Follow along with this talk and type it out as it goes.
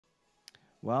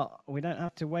Well, we don't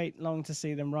have to wait long to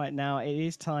see them right now. It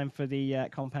is time for the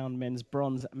compound men's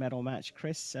bronze medal match.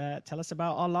 Chris, tell us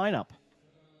about our lineup.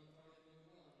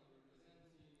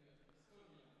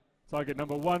 Target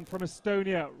number 1 from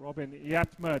Estonia, Robin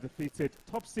Jaatma, defeated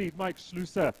top seed Mike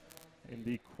Schlusser in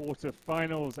the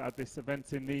quarter-finals at this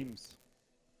event in Nimes.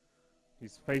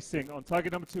 He's facing on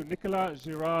target number 2, Nicolas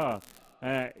Girard.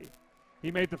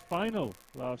 He made the final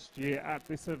last year at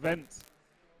this event.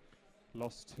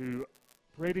 Lost to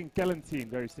Braden Gelantine,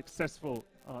 very successful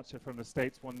archer from the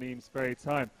States, won Nimes very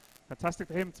time. Fantastic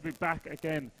for him to be back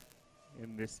again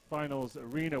in this finals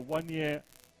arena 1 year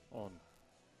on.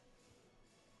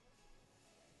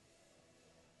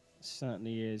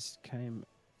 Certainly is. Came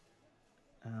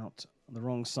out on the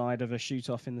wrong side of a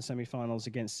shoot-off in the semi-finals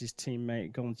against his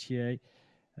teammate Gontier,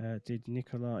 did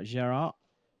Nicolas Girard.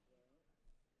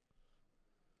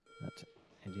 But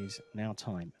it is now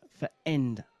time for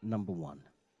end number 1.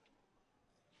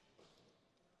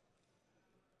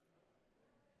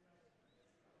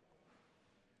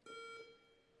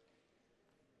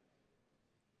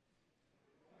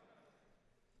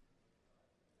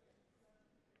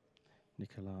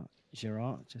 Nicolas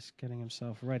Girard just getting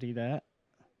himself ready there.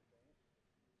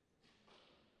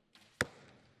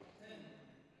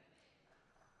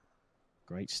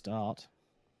 Great start.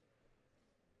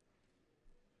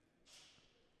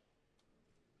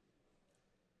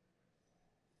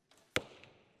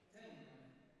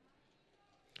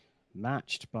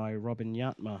 Matched by Robin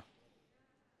Jaatma.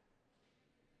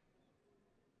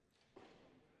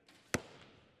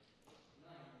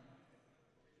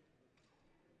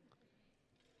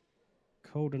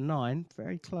 Called a 9,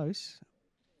 very close.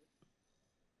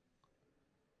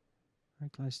 Very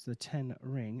close to the 10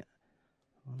 ring.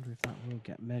 I wonder if that will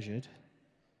get measured.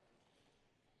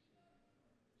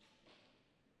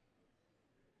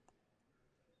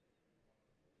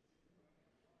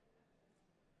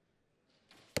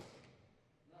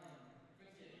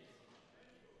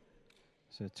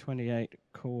 So 28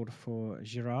 called for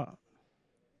Girard.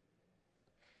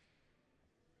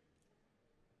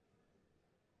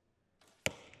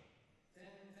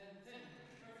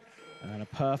 And a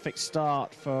perfect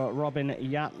start for Robin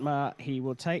Jaatma. He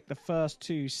will take the first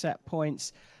 2 set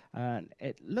points. And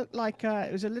it looked like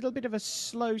it was a little bit of a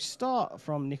slow start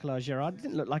from Nicolas Girard. It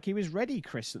didn't look like he was ready,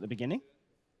 Chris, at the beginning.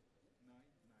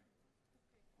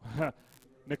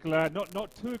 Nicolas,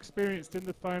 not too experienced in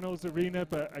the finals arena,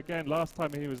 but again, last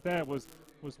time he was there was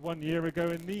 1 year ago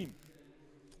in Nimes.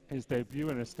 His debut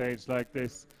in a stage like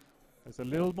this. There's a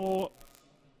little more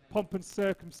pomp and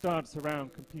circumstance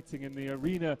around competing in the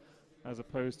arena as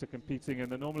opposed to competing in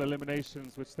the normal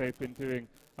eliminations which they've been doing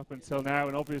up until now.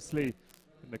 And obviously,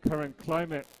 in the current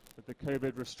climate with the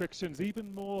COVID restrictions,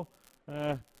 even more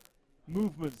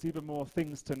movements, even more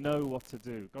things to know what to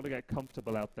do. Got to get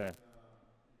comfortable out there.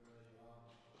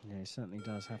 Yeah, he certainly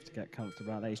does have to get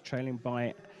comfortable out there. He's trailing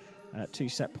by 2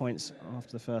 set points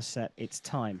after the first set. It's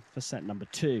time for set number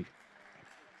 2.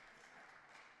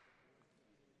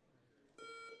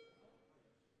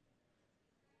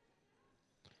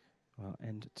 Well,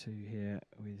 end 2 here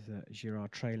with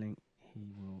Girard trailing. He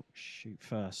will shoot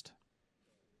first.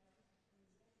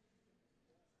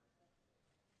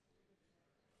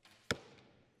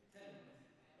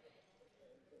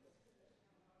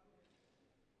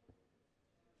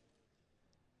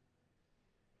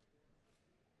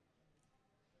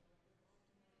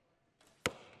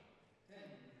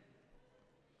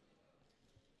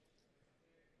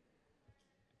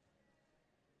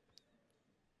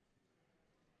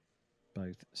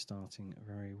 Both starting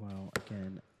very well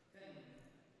again.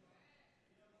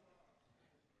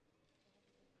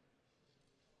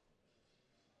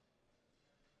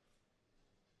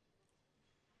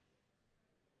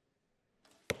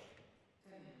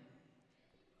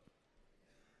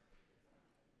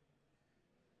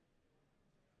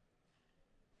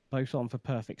 Both on for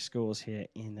perfect scores here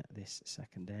in this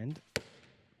second end.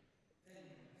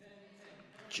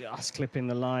 Just clipping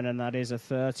the line, and that is a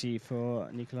 30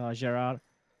 for Nicolas Girard.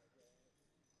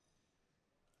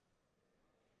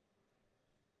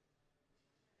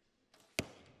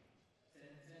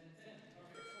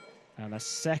 And a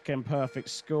second perfect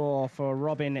score for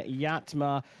Robin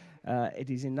Jaatma. It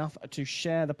is enough to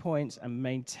share the points and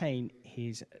maintain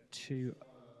his 2.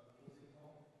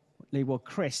 Well,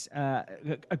 Chris,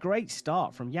 a great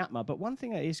start from Jaatma, but one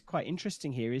thing that is quite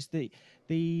interesting here is the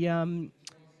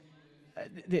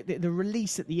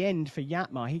release at the end for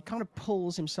Jaatma. He kind of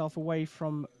pulls himself away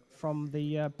from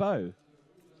the bow.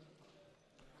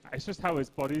 It's just how his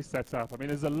body's set up. I mean,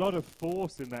 there's a lot of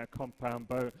force in that compound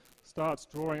bow. Starts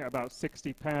drawing at about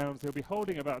 60 pounds. He'll be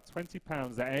holding about 20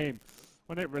 pounds at aim.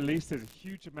 when it releases, a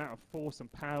huge amount of force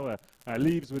and power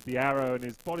leaves with the arrow, and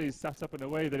his body is set up in a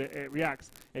way that it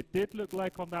reacts. It did look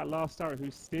like on that last arrow,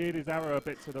 who steered his arrow a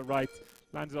bit to the right,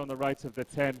 landed on the right of the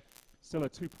 10. Still a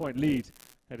 2-point lead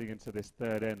heading into this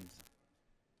third end.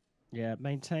 Yeah,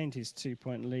 maintained his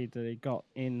 2-point lead that he got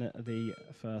in the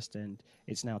first end.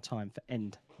 It's now time for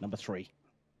end number 3.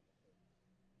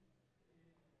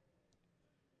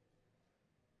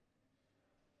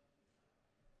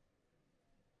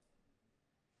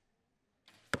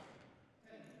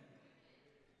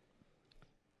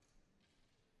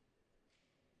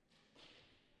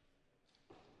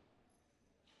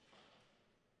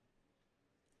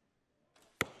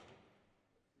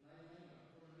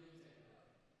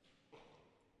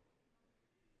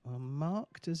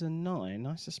 Marked as a 9.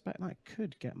 I suspect that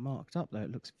could get marked up, though.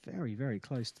 It looks very, very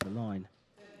close to the line.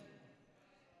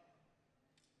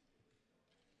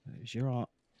 Girard,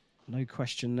 no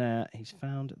question there. He's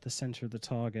found the centre of the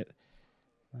target.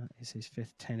 That is his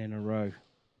 5th 10 in a row.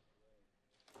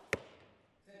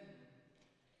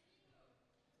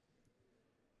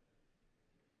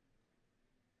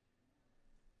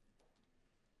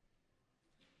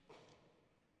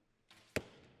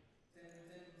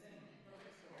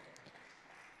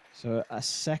 So a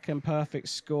second perfect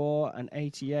score, an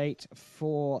 88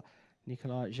 for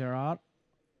Nicolas Girard.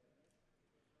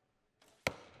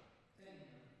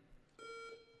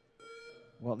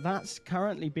 Well, that's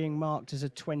currently being marked as a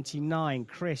 29.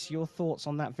 Chris, your thoughts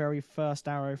on that very first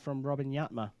arrow from Robin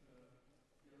Jaatma?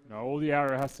 No, all the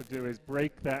arrow has to do is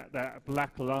break that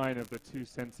black line of the 2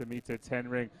 centimeter 10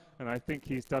 ring, and I think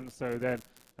he's done so then.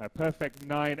 A perfect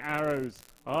 9 arrows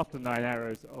after 9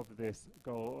 arrows of this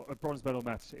bronze medal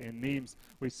match in Nimes.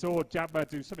 We saw Jaatma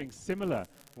do something similar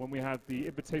when we had the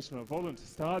Invitational Volund to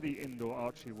start the Indoor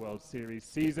Archery World Series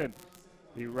season.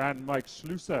 He ran Mike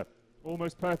Schlusser,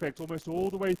 almost perfect, almost all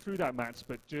the way through that match,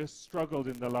 but just struggled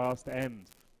in the last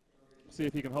end. See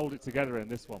if he can hold it together in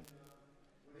this one.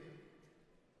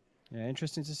 Yeah,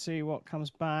 interesting to see what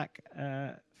comes back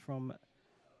from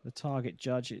the target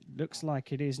judge. It looks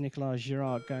like it is Nicolas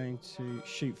Girard going to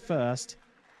shoot first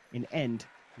in end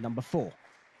number 4.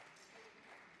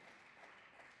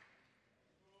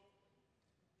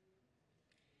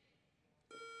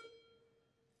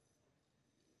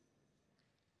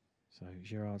 So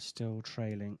Girard still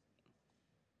trailing.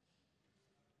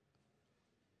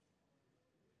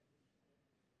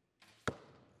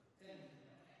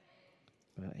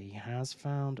 But he has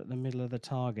found the middle of the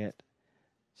target.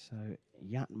 So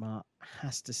Jaatma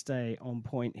has to stay on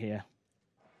point here.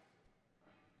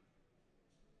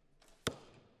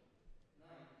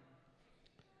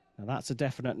 Now that's a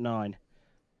definite 9.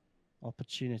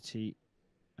 Opportunity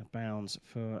abounds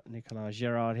for Nicolas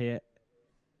Girard here.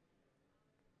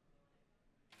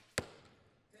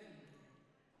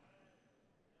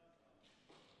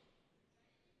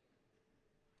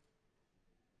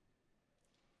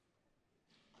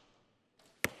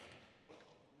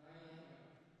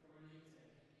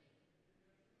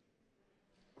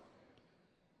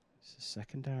 It's the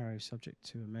second arrow subject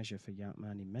to a measure for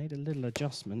Jaatma. He made a little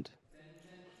adjustment.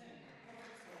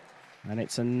 And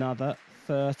it's another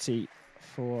 30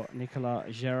 for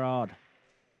Nicolas Girard.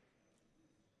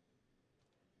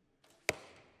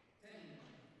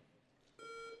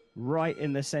 Right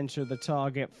in the center of the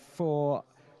target for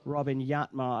Robin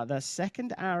Jaatma. The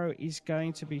second arrow is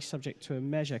going to be subject to a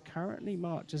measure, currently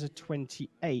marked as a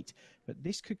 28, but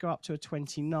this could go up to a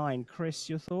 29. Chris,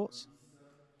 your thoughts?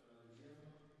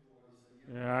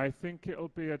 Yeah, I think it'll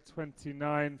be a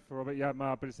 29 for Robert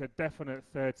Jaatma, but it's a definite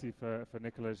 30 for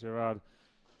Nicolas Girard.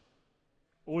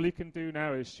 All he can do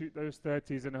now is shoot those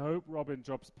 30s and hope Robin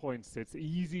drops points. It's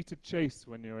easy to chase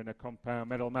when you're in a compound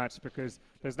medal match because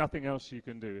there's nothing else you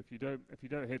can do. If you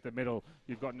don't hit the middle,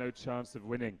 you've got no chance of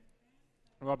winning.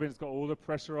 Robin's got all the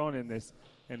pressure on in this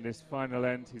final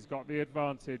end. He's got the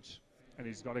advantage, and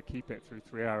he's got to keep it through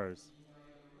 3 arrows.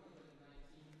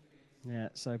 Yeah,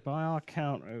 so by our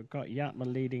count, we've got Jaatma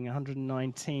leading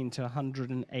 119 to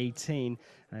 118.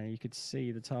 You could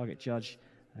see the target judge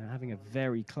having a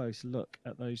very close look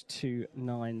at those 2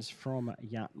 9s from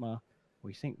Jaatma.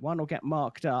 We think one will get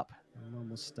marked up and one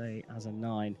will stay as a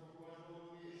 9.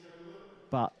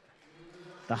 But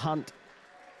the hunt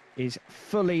is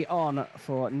fully on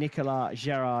for Nicolas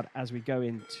Girard as we go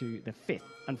into the 5th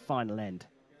and final end.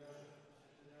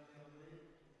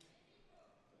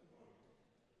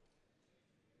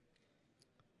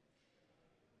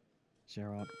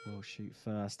 Girard will shoot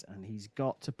first, and he's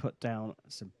got to put down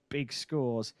some big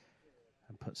scores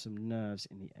and put some nerves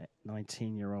in the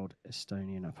 19-year-old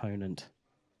Estonian opponent.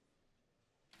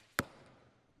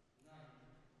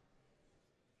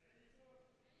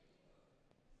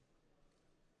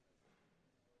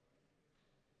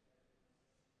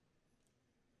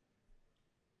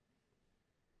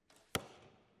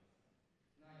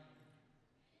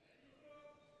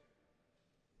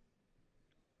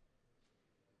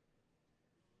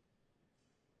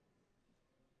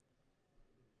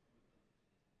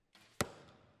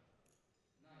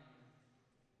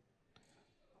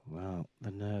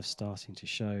 Well, the nerves starting to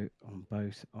show on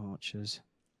both archers.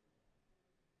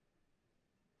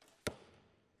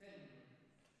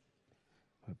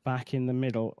 We're back in the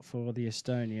middle for the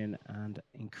Estonian and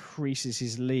increases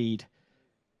his lead.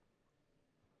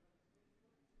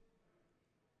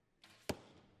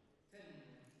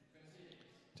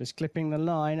 Just clipping the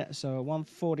line, so a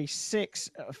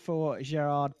 146 for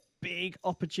Girard. Big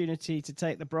opportunity to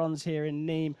take the bronze here in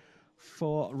Nimes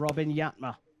for Robin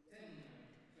Jaatma.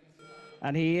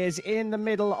 And he is in the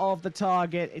middle of the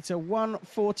target. It's a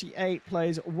 148,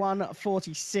 plays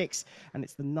 146, and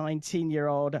it's the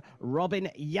 19-year-old Robin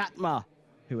Jaatma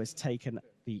who has taken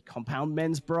the compound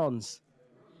men's bronze.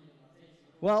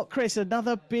 Well, Chris,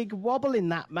 another big wobble in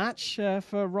that match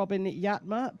for Robin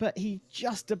Jaatma, but he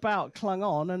just about clung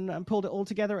on and pulled it all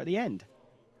together at the end.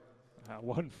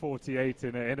 148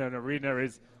 in an arena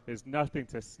is nothing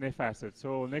to sniff at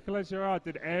all. Nicolas Girard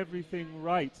did everything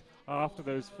right after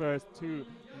those first 2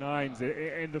 nines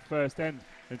in the first end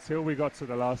until we got to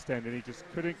the last end, and he just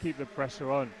couldn't keep the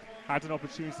pressure on. Had an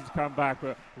opportunity to come back,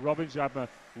 but Robin Jaatma,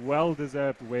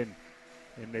 well-deserved win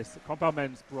in this compound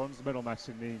men's bronze medal match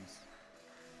in Nimes.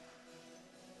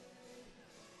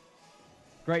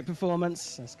 Great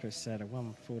performance, as Chris said, a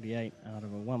 148 out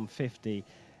of a 150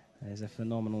 is a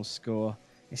phenomenal score,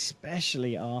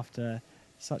 especially after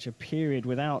such a period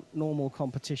without normal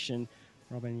competition.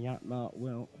 Robin Jaatma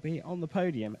will be on the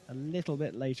podium a little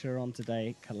bit later on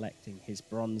today, collecting his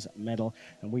bronze medal.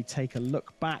 And we take a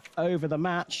look back over the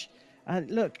match. And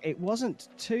look, it wasn't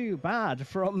too bad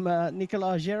from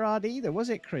Nicolas Girard either, was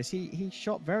it, Chris? He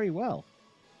shot very well.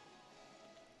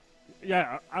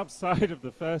 Yeah, outside of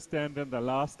the first end and the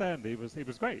last end, he was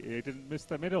great. He didn't miss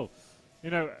the middle. You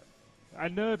know, a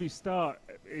nervy start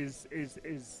is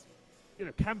you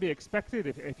know, can be expected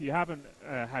if you haven't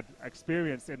had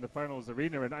experience in the finals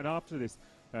arena and after this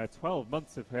 12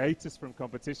 months of hiatus from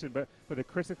competition. But the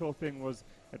critical thing was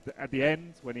at the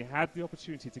end, when he had the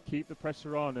opportunity to keep the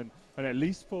pressure on and at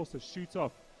least force a shoot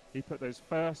off, he put those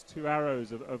first 2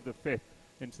 arrows of the 5th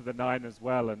into the 9 as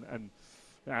well, and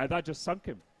that just sunk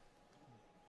him.